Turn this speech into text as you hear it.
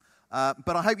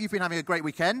But I hope you've been having a great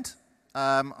weekend.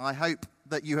 I hope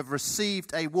that you have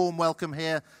received a warm welcome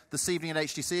here this evening at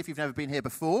HTC if you've never been here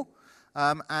before.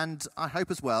 And I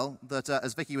hope as well that,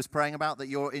 as Vicky was praying about, that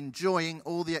you're enjoying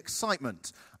all the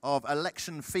excitement of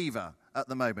election fever at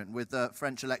the moment with the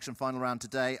French election final round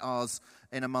today, ours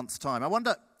in a month's time. I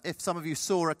wonder if some of you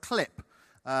saw a clip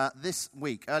earlier this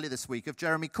week, of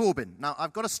Jeremy Corbyn. Now,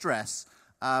 I've got to stress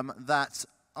that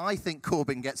I think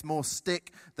Corbyn gets more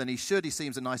stick than he should. He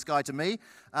seems a nice guy to me.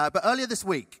 But earlier this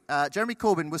week, Jeremy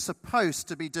Corbyn was supposed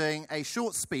to be doing a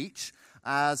short speech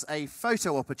as a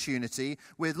photo opportunity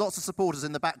with lots of supporters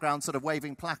in the background sort of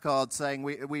waving placards saying,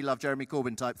 we love Jeremy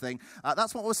Corbyn type thing.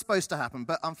 That's what was supposed to happen.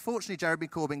 But unfortunately, Jeremy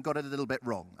Corbyn got it a little bit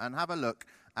wrong. And have a look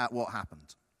at what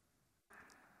happened.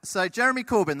 So Jeremy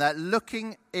Corbyn there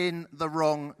looking in the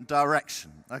wrong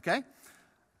direction, okay?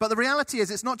 But the reality is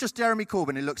it's not just Jeremy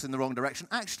Corbyn who looks in the wrong direction.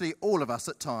 Actually, all of us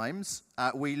at times,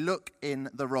 we look in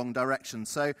the wrong direction.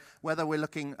 So whether we're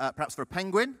looking perhaps for a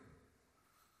penguin,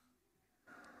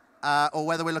 or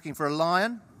whether we're looking for a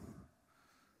lion,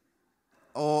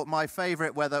 or my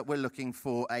favourite, whether we're looking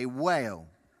for a whale.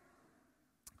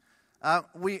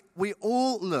 We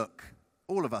all look,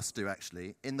 all of us do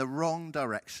actually, in the wrong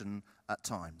direction at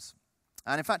times.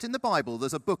 And in fact, in the Bible,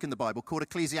 there's a book in the Bible called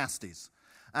Ecclesiastes.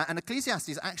 And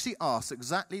Ecclesiastes actually asks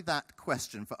exactly that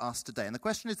question for us today. And the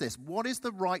question is this: what is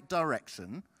the right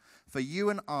direction for you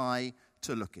and I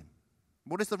to look in?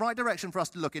 What is the right direction for us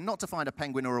to look in? Not to find a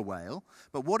penguin or a whale,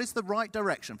 but what is the right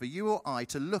direction for you or I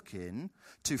to look in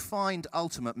to find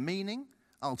ultimate meaning,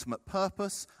 ultimate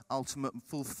purpose, ultimate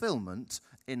fulfillment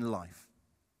in life?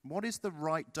 What is the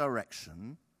right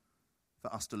direction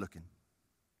for us to look in?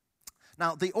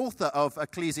 Now, the author of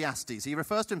Ecclesiastes, he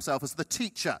refers to himself as the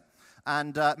teacher.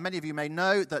 And many of you may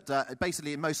know that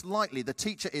basically, most likely, the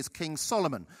teacher is King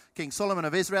Solomon. King Solomon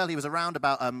of Israel, he was around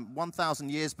about 1,000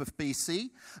 years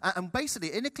BC. And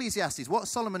basically, in Ecclesiastes, what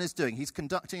Solomon is doing, he's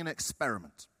conducting an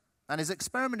experiment. And his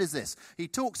experiment is this. He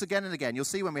talks again and again, you'll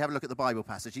see when we have a look at the Bible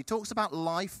passage, he talks about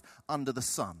life under the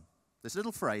sun. This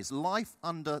little phrase, life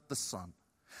under the sun.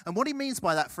 And what he means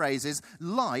by that phrase is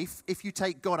life if you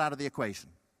take God out of the equation.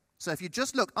 So if you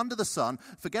just look under the sun,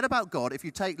 forget about God, if you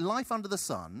take life under the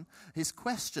sun, his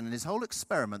question and his whole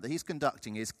experiment that he's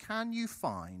conducting is, can you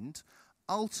find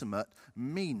ultimate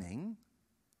meaning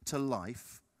to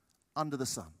life under the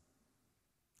sun?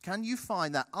 Can you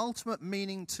find that ultimate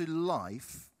meaning to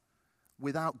life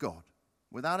without God,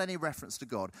 without any reference to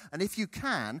God? And if you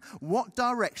can, what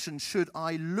direction should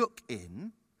I look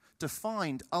in to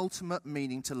find ultimate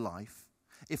meaning to life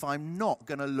if I'm not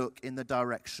going to look in the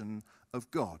direction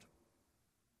of God?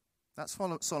 That's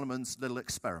Solomon's little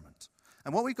experiment.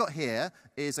 And what we've got here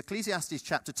is Ecclesiastes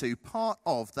chapter 2, part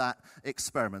of that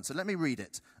experiment. So let me read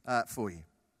it for you.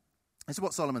 This is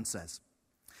what Solomon says.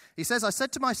 He says, I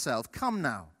said to myself, come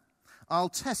now, I'll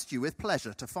test you with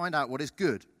pleasure to find out what is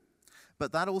good.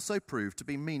 But that also proved to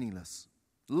be meaningless.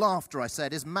 Laughter, I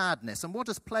said, is madness, and what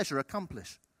does pleasure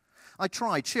accomplish? I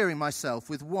tried cheering myself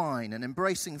with wine and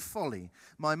embracing folly,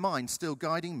 my mind still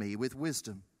guiding me with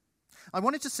wisdom. I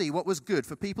wanted to see what was good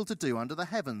for people to do under the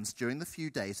heavens during the few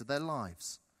days of their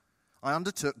lives. I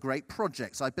undertook great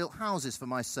projects. I built houses for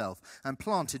myself and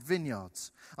planted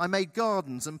vineyards. I made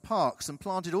gardens and parks and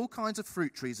planted all kinds of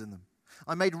fruit trees in them.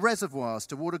 I made reservoirs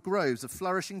to water groves of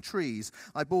flourishing trees.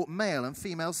 I bought male and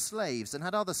female slaves and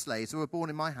had other slaves who were born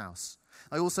in my house.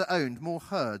 I also owned more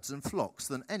herds and flocks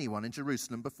than anyone in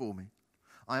Jerusalem before me.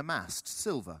 I amassed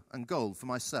silver and gold for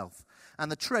myself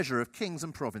and the treasure of kings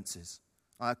and provinces.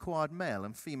 I acquired male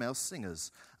and female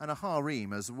singers and a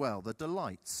harem as well, the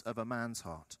delights of a man's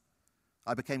heart.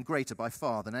 I became greater by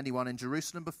far than anyone in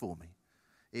Jerusalem before me.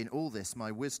 In all this,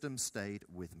 my wisdom stayed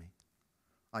with me.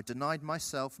 I denied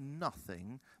myself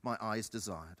nothing my eyes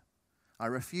desired. I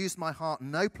refused my heart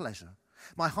no pleasure.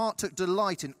 My heart took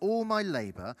delight in all my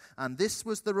labor, and this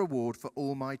was the reward for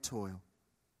all my toil.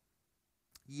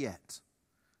 Yet,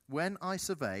 when I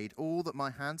surveyed all that my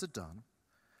hands had done,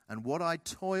 and what I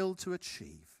toiled to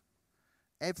achieve,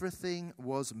 everything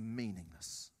was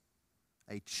meaningless,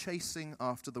 a chasing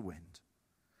after the wind.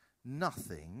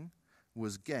 Nothing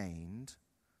was gained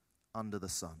under the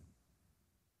sun.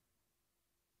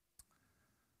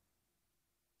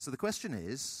 So the question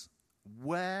is,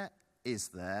 where is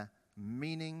there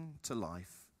meaning to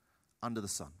life under the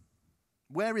sun?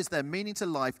 Where is there meaning to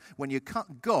life when you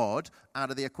cut God out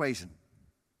of the equation?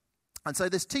 And so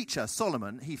this teacher,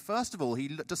 Solomon, he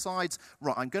decides,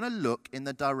 right, I'm going to look in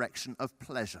the direction of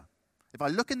pleasure. If I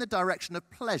look in the direction of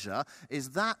pleasure,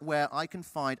 is that where I can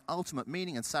find ultimate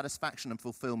meaning and satisfaction and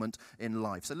fulfillment in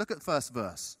life? So look at the first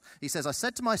verse. He says, I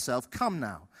said to myself, come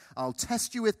now, I'll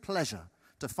test you with pleasure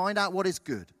to find out what is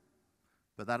good,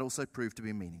 but that also proved to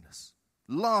be meaningless.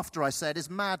 Laughter, I said, is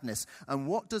madness, and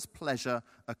what does pleasure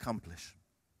accomplish?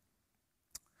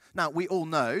 Now, we all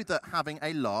know that having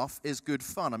a laugh is good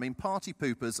fun. I mean, party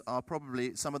poopers are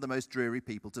probably some of the most dreary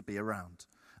people to be around.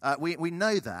 We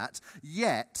know that,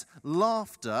 yet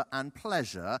laughter and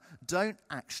pleasure don't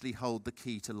actually hold the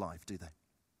key to life, do they?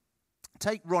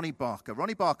 Take Ronnie Barker.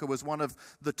 Ronnie Barker was one of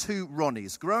the two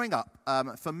Ronnies. Growing up,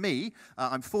 for me,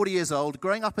 I'm 40 years old,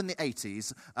 growing up in the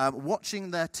 80s, watching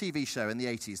their TV show in the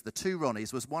 80s, The Two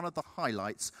Ronnies, was one of the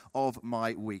highlights of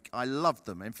my week. I loved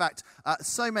them. In fact,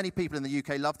 so many people in the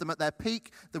UK loved them. At their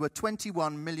peak, there were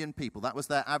 21 million people. That was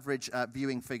their average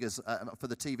viewing figures for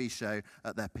the TV show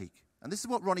at their peak. And this is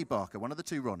what Ronnie Barker, one of the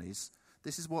two Ronnies,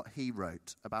 this is what he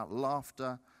wrote about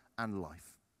laughter and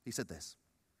life. He said this.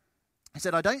 He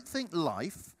said, I don't think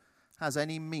life has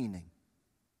any meaning.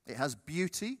 It has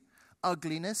beauty,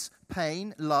 ugliness,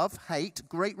 pain, love, hate,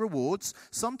 great rewards,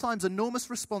 sometimes enormous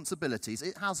responsibilities.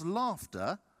 It has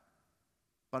laughter,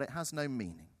 but it has no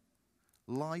meaning.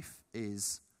 Life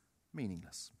is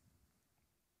meaningless.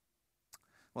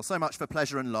 Well, so much for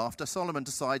pleasure and laughter. Solomon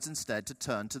decides instead to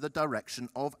turn to the direction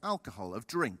of alcohol, of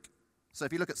drink. So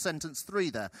if you look at sentence 3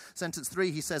 there, sentence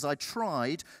 3, he says, I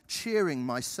tried cheering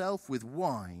myself with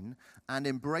wine and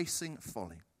embracing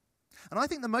folly. And I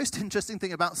think the most interesting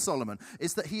thing about Solomon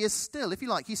is that he is still, if you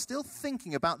like, he's still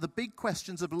thinking about the big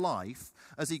questions of life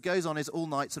as he goes on his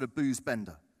all-night sort of booze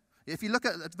bender. If you look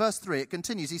at verse 3, it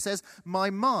continues. He says, my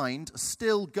mind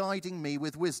still guiding me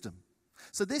with wisdom.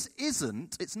 So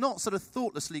it's not sort of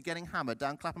thoughtlessly getting hammered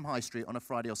down Clapham High Street on a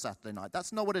Friday or Saturday night.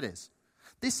 That's not what it is.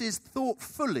 This is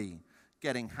thoughtfully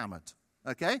getting hammered,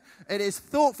 okay? It is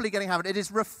thoughtfully getting hammered. It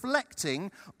is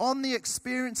reflecting on the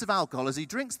experience of alcohol as he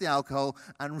drinks the alcohol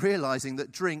and realizing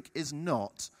that drink is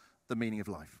not the meaning of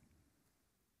life.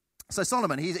 So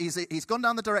Solomon, he's gone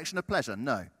down the direction of pleasure?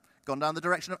 No. Gone down the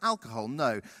direction of alcohol?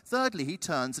 No. Thirdly, he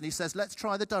turns and he says, let's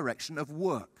try the direction of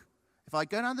work. If I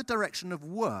go down the direction of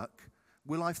work,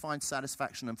 will I find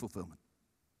satisfaction and fulfillment?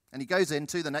 And he goes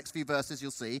into, the next few verses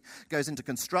you'll see, goes into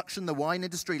construction, the wine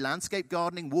industry, landscape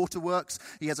gardening, waterworks.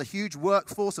 He has a huge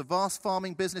workforce, a vast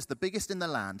farming business, the biggest in the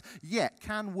land. Yet,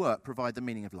 can work provide the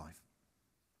meaning of life?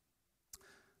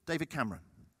 David Cameron,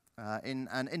 in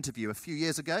an interview a few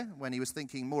years ago, when he was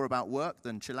thinking more about work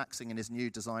than chillaxing in his new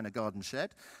designer garden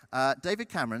shed, David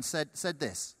Cameron said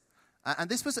this. And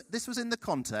this was in the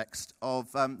context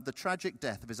of the tragic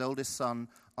death of his oldest son,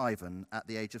 Ivan, at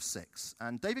the age of 6.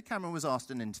 And David Cameron was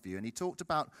asked in an interview, and he talked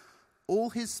about all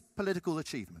his political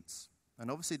achievements.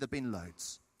 And obviously there have been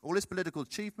loads. All his political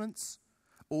achievements,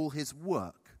 all his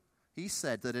work. He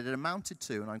said that it amounted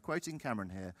to, and I'm quoting Cameron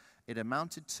here, it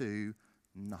amounted to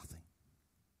nothing.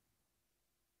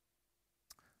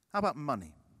 How about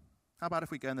money? How about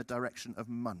if we go in the direction of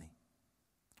money?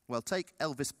 Well, take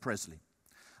Elvis Presley.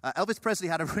 Elvis Presley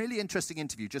had a really interesting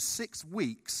interview just 6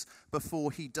 weeks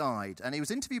before he died. And he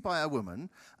was interviewed by a woman,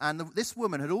 and this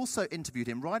woman had also interviewed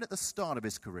him right at the start of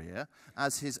his career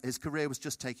as his career was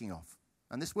just taking off.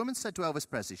 And this woman said to Elvis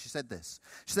Presley, she said this.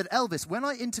 She said, Elvis, when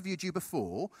I interviewed you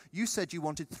before, you said you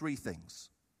wanted 3 things.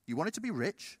 You wanted to be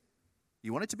rich,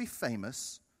 you wanted to be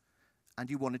famous, and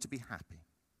you wanted to be happy.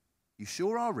 You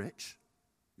sure are rich,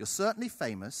 you're certainly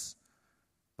famous,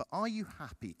 but are you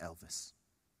happy, Elvis?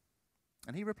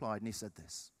 And he replied and he said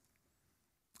this,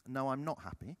 no, I'm not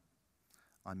happy.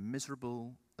 I'm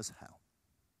miserable as hell.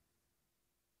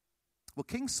 Well,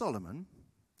 King Solomon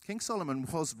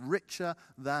was richer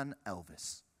than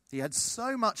Elvis. He had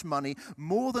so much money,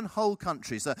 more than whole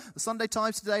countries. The Sunday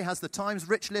Times today has the Times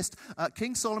Rich List.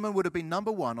 King Solomon would have been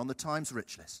number 1 on the Times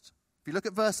Rich List. If you look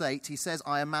at verse 8, he says,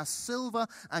 I amass silver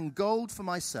and gold for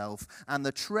myself and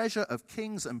the treasure of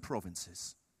kings and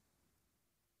provinces.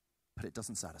 But it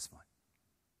doesn't satisfy.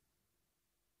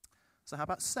 So how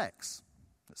about sex?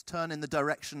 Let's turn in the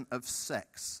direction of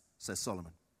sex, says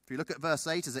Solomon. If you look at verse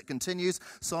 8 as it continues,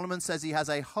 Solomon says he has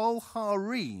a whole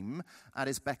harem at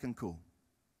his beck and call.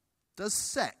 Does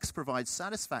sex provide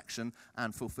satisfaction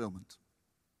and fulfillment?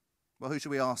 Well, who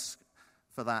should we ask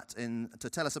for that to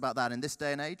tell us about that in this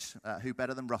day and age? Who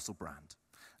better than Russell Brand?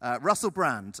 Russell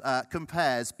Brand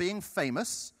compares being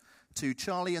famous to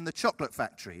Charlie and the Chocolate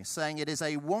Factory, saying it is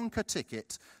a Wonka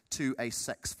ticket to a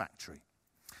sex factory.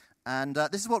 And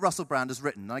this is what Russell Brand has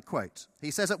written, I quote. He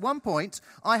says, at one point,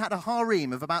 I had a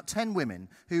harem of about 10 women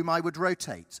whom I would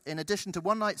rotate, in addition to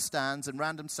one-night stands and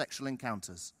random sexual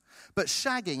encounters. But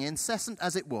shagging, incessant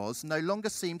as it was, no longer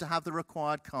seemed to have the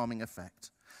required calming effect.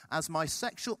 As my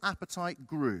sexual appetite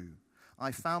grew,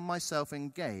 I found myself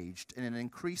engaged in an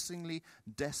increasingly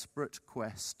desperate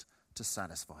quest to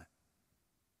satisfy it.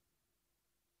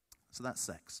 So that's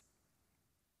sex.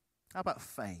 How about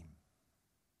fame?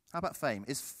 How about fame?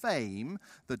 Is fame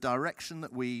the direction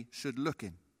that we should look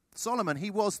in? Solomon,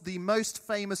 he was the most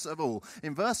famous of all.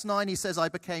 In verse 9, he says, I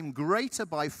became greater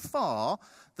by far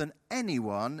than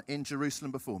anyone in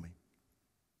Jerusalem before me.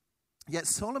 Yet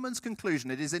Solomon's conclusion,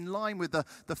 it is in line with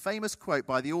the famous quote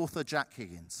by the author Jack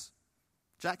Higgins.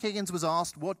 Jack Higgins was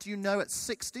asked, what do you know at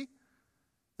 60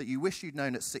 that you wish you'd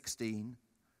known at 16?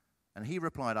 And he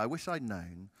replied, I wish I'd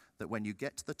known that when you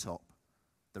get to the top,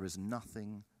 there is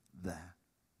nothing there.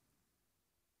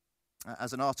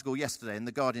 As an article yesterday in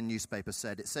the Guardian newspaper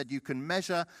said, it said you can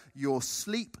measure your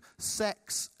sleep,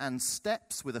 sex, and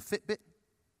steps with a Fitbit.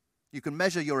 You can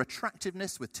measure your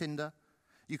attractiveness with Tinder.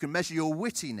 You can measure your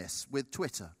wittiness with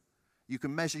Twitter. You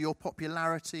can measure your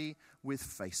popularity with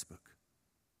Facebook.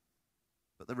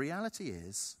 But the reality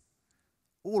is,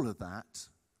 all of that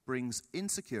brings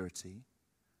insecurity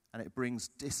and it brings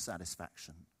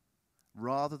dissatisfaction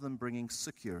rather than bringing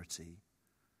security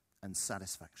and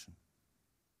satisfaction.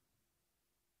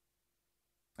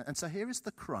 And so here is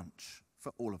the crunch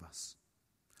for all of us.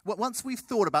 Once we've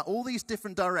thought about all these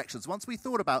different directions, once we've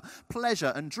thought about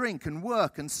pleasure and drink and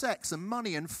work and sex and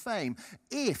money and fame,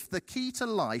 if the key to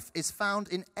life is found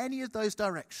in any of those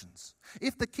directions,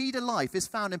 if the key to life is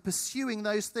found in pursuing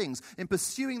those things, in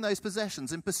pursuing those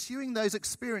possessions, in pursuing those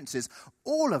experiences,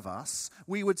 all of us,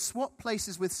 we would swap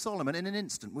places with Solomon in an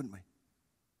instant, wouldn't we?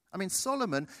 I mean,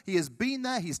 Solomon, he has been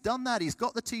there, he's done that, he's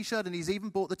got the t-shirt, and he's even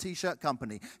bought the t-shirt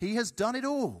company. He has done it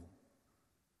all.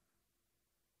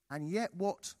 And yet,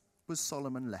 what was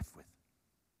Solomon left with?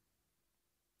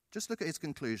 Just look at his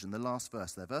conclusion, the last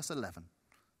verse there, verse 11.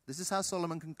 This is how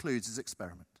Solomon concludes his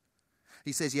experiment.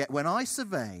 He says, yet when I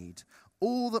surveyed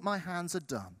all that my hands had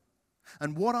done,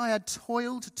 and what I had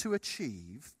toiled to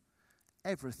achieve,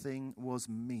 everything was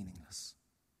meaningless,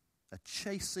 a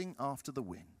chasing after the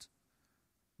wind.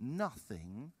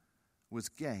 Nothing was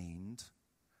gained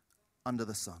under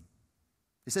the sun.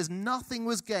 It says nothing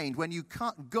was gained when you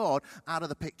cut God out of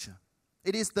the picture.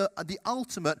 It is the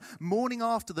ultimate morning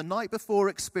after the night before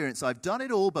experience. I've done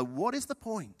it all, but what is the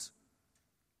point?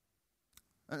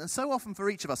 And so often for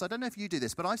each of us, I don't know if you do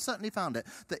this, but I've certainly found it,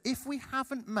 that if we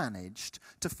haven't managed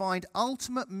to find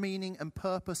ultimate meaning and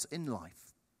purpose in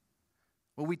life,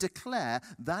 well, we declare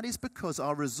that is because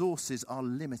our resources are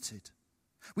limited.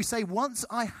 We say, once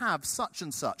I have such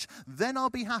and such, then I'll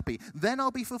be happy, then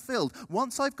I'll be fulfilled.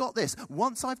 Once I've got this,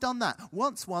 once I've done that,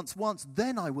 once,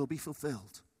 then I will be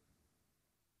fulfilled.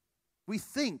 We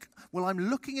think, well, I'm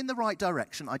looking in the right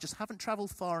direction, I just haven't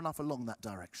traveled far enough along that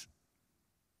direction.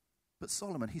 But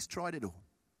Solomon, he's tried it all.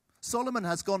 Solomon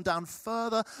has gone down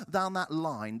further down that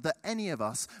line that any of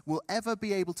us will ever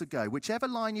be able to go. Whichever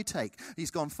line you take, he's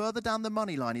gone further down the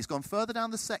money line, he's gone further down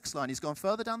the sex line, he's gone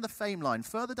further down the fame line,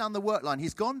 further down the work line.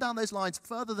 He's gone down those lines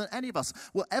further than any of us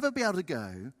will ever be able to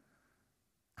go,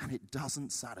 and it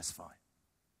doesn't satisfy.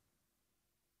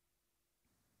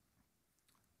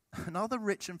 And other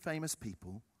rich and famous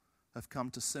people have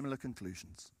come to similar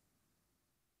conclusions.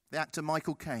 The actor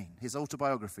Michael Caine, his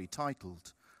autobiography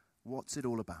titled, What's It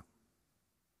All About?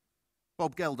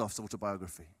 Bob Geldof's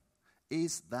autobiography,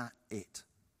 Is That It?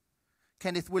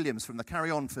 Kenneth Williams from the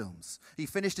Carry On films, he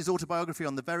finished his autobiography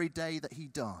on the very day that he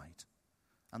died.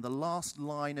 And the last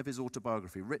line of his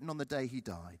autobiography, written on the day he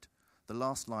died, the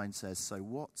last line says, so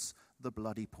what's the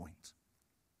bloody point?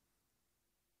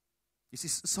 You see,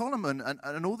 Solomon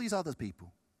and all these other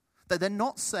people, they're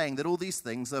not saying that all these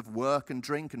things of work and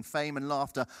drink and fame and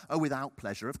laughter are without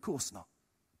pleasure. Of course not.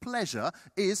 Pleasure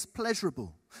is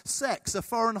pleasurable. Sex, a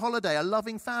foreign holiday, a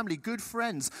loving family, good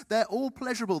friends, they're all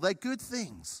pleasurable. They're good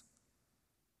things.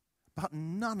 But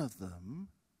none of them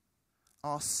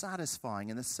are satisfying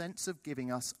in the sense of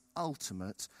giving us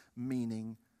ultimate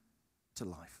meaning to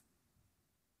life.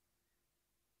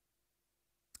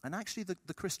 And actually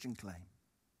the Christian claim.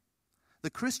 The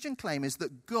Christian claim is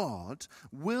that God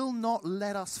will not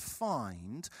let us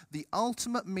find the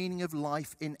ultimate meaning of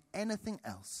life in anything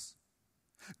else.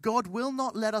 God will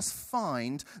not let us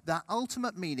find that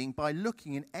ultimate meaning by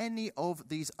looking in any of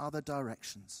these other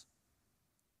directions.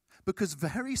 Because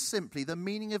very simply, the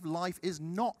meaning of life is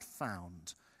not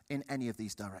found in any of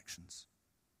these directions.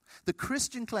 The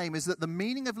Christian claim is that the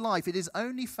meaning of life, it is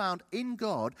only found in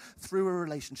God through a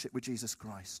relationship with Jesus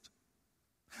Christ.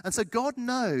 And so God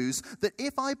knows that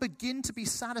if I begin to be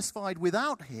satisfied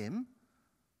without him,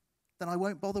 then I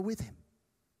won't bother with him.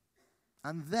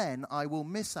 And then I will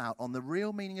miss out on the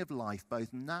real meaning of life,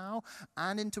 both now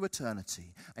and into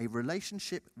eternity, a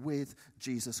relationship with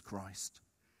Jesus Christ.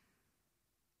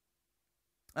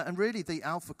 And really the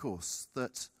Alpha course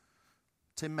that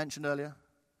Tim mentioned earlier,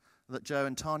 that Joe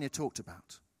and Tanya talked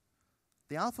about,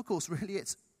 The Alpha Course, really,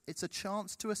 it's a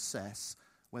chance to assess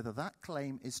whether that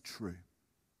claim is true.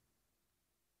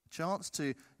 A chance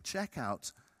to check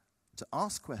out, to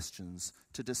ask questions,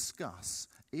 to discuss,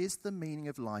 is the meaning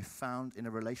of life found in a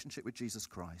relationship with Jesus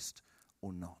Christ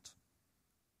or not?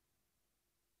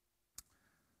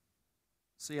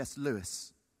 C.S.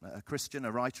 Lewis, a Christian,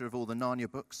 a writer of all the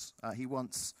Narnia books, he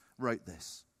once wrote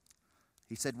this.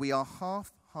 He said, "We are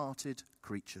half-hearted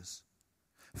creatures,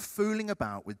 fooling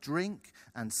about with drink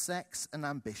and sex and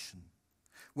ambition,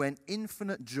 when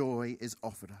infinite joy is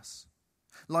offered us,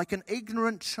 like an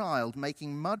ignorant child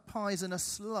making mud pies in a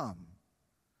slum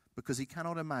because he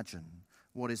cannot imagine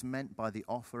what is meant by the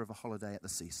offer of a holiday at the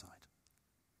seaside.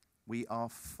 We are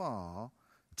far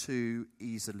too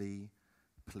easily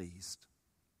pleased."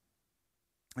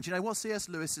 And you know what C.S.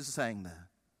 Lewis is saying there?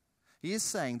 He is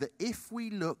saying that if we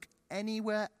look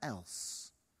anywhere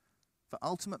else for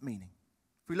ultimate meaning,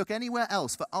 if we look anywhere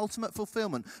else for ultimate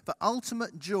fulfillment, for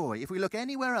ultimate joy, if we look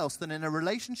anywhere else than in a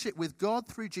relationship with God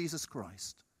through Jesus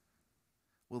Christ,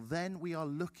 well, then we are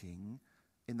looking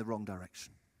in the wrong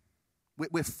direction.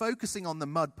 We're focusing on the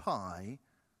mud pie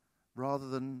rather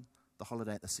than the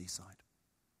holiday at the seaside.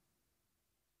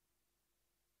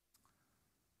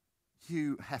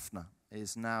 Hugh Hefner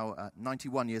is now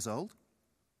 91 years old.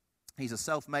 He's a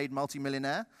self-made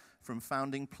multimillionaire from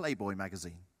founding Playboy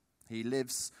magazine. He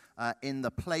lives in the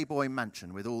Playboy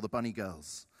mansion with all the bunny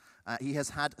girls. He has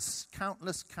had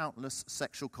countless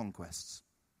sexual conquests.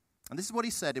 And this is what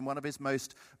he said in one of his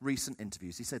most recent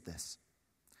interviews. He said this.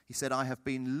 He said, "I have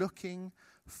been looking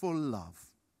for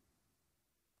love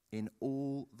in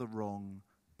all the wrong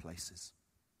places.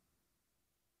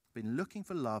 Been looking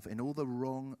for love in all the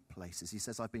wrong places." He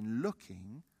says, "I've been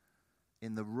looking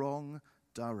in the wrong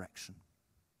direction."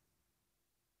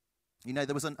 You know,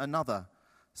 there was another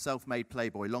self-made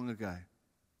playboy long ago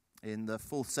in the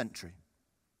 4th century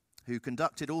who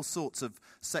conducted all sorts of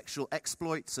sexual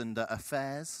exploits and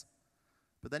affairs,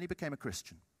 but then he became a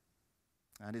Christian.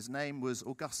 And his name was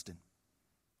Augustine.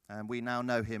 And we now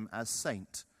know him as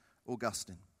Saint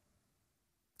Augustine.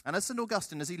 And as St.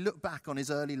 Augustine, as he looked back on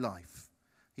his early life,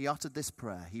 he uttered this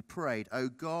prayer. He prayed, "O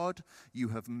God, you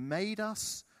have made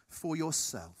us for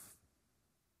yourself,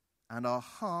 and our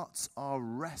hearts are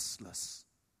restless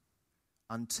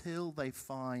until they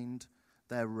find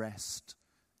their rest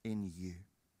in you."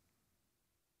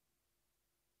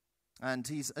 And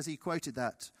as he quoted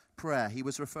that prayer, he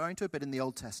was referring to a bit in the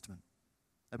Old Testament.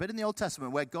 A bit in the Old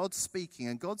Testament where God's speaking,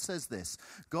 and God says this.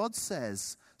 God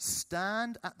says,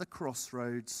 "Stand at the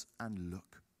crossroads and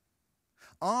look.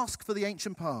 Ask for the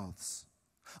ancient paths.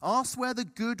 Ask where the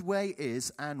good way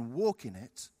is and walk in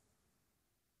it,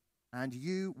 and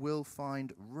you will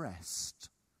find rest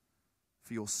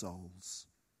for your souls."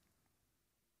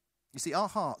 You see, our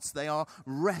hearts, they are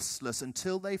restless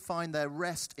until they find their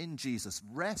rest in Jesus,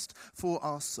 rest for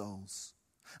our souls.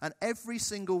 And every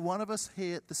single one of us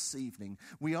here this evening,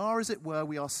 we are, as it were,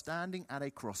 we are standing at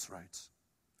a crossroads.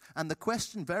 And the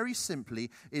question very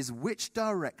simply is, which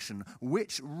direction,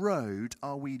 which road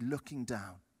are we looking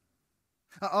down?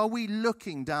 Are we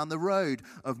looking down the road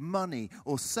of money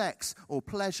or sex or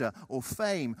pleasure or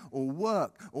fame or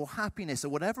work or happiness or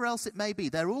whatever else it may be?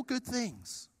 They're all good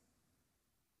things.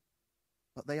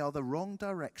 But they are the wrong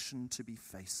direction to be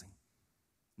facing.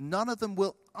 None of them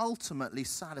will ultimately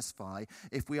satisfy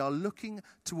if we are looking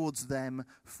towards them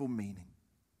for meaning.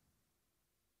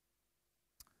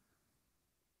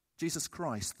 Jesus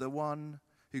Christ, the one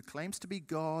who claims to be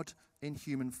God in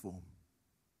human form,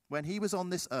 when he was on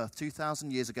this earth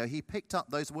 2,000 years ago, he picked up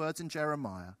those words in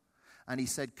Jeremiah and he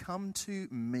said, "Come to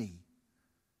me.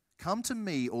 Come to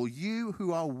me, all you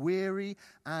who are weary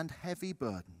and heavy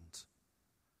burdened,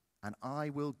 and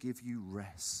I will give you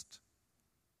rest.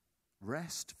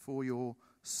 Rest for your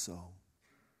soul."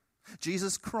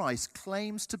 Jesus Christ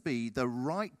claims to be the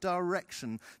right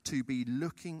direction to be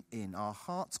looking in. Our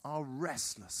hearts are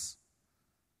restless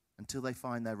until they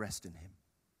find their rest in him.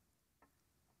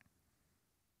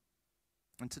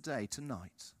 And today,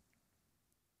 tonight,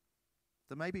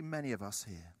 there may be many of us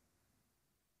here,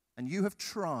 and you have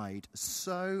tried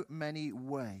so many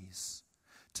ways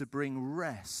to bring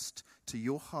rest to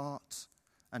your heart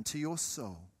and to your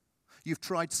soul. You've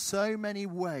tried so many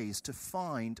ways to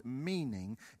find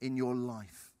meaning in your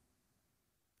life,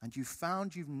 and you've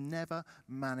found you've never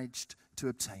managed to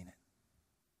obtain it.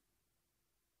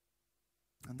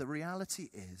 And the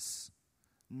reality is,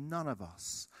 none of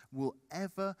us will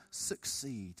ever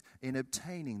succeed in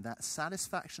obtaining that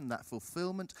satisfaction, that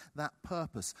fulfillment, that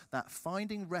purpose, that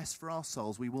finding rest for our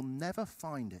souls. We will never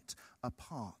find it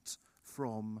apart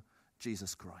from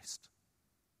Jesus Christ.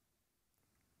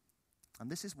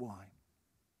 And this is why.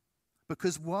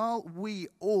 Because while we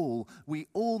all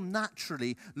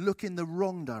naturally look in the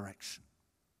wrong direction,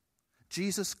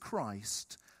 Jesus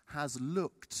Christ has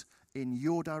looked in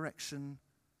your direction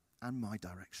and my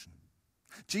direction.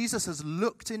 Jesus has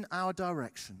looked in our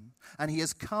direction, and he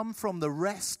has come from the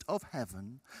rest of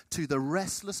heaven to the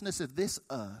restlessness of this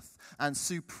earth, and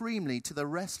supremely to the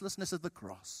restlessness of the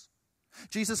cross.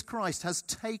 Jesus Christ has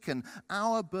taken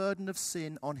our burden of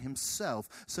sin on himself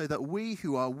so that we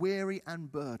who are weary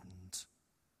and burdened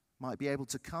might be able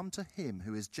to come to him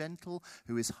who is gentle,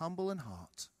 who is humble in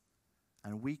heart,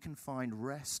 and we can find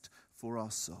rest for our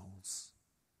souls.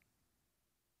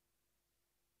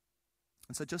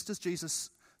 And so just as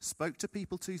Jesus spoke to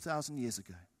people 2,000 years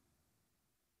ago,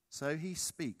 so he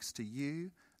speaks to you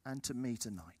and to me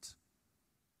tonight.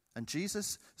 And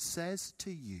Jesus says to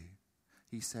you,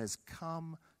 he says,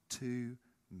 come to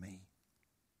me.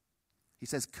 He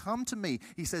says, come to me.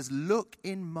 He says, look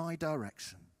in my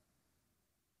direction,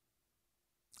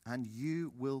 and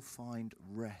you will find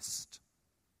rest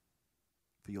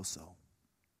for your soul.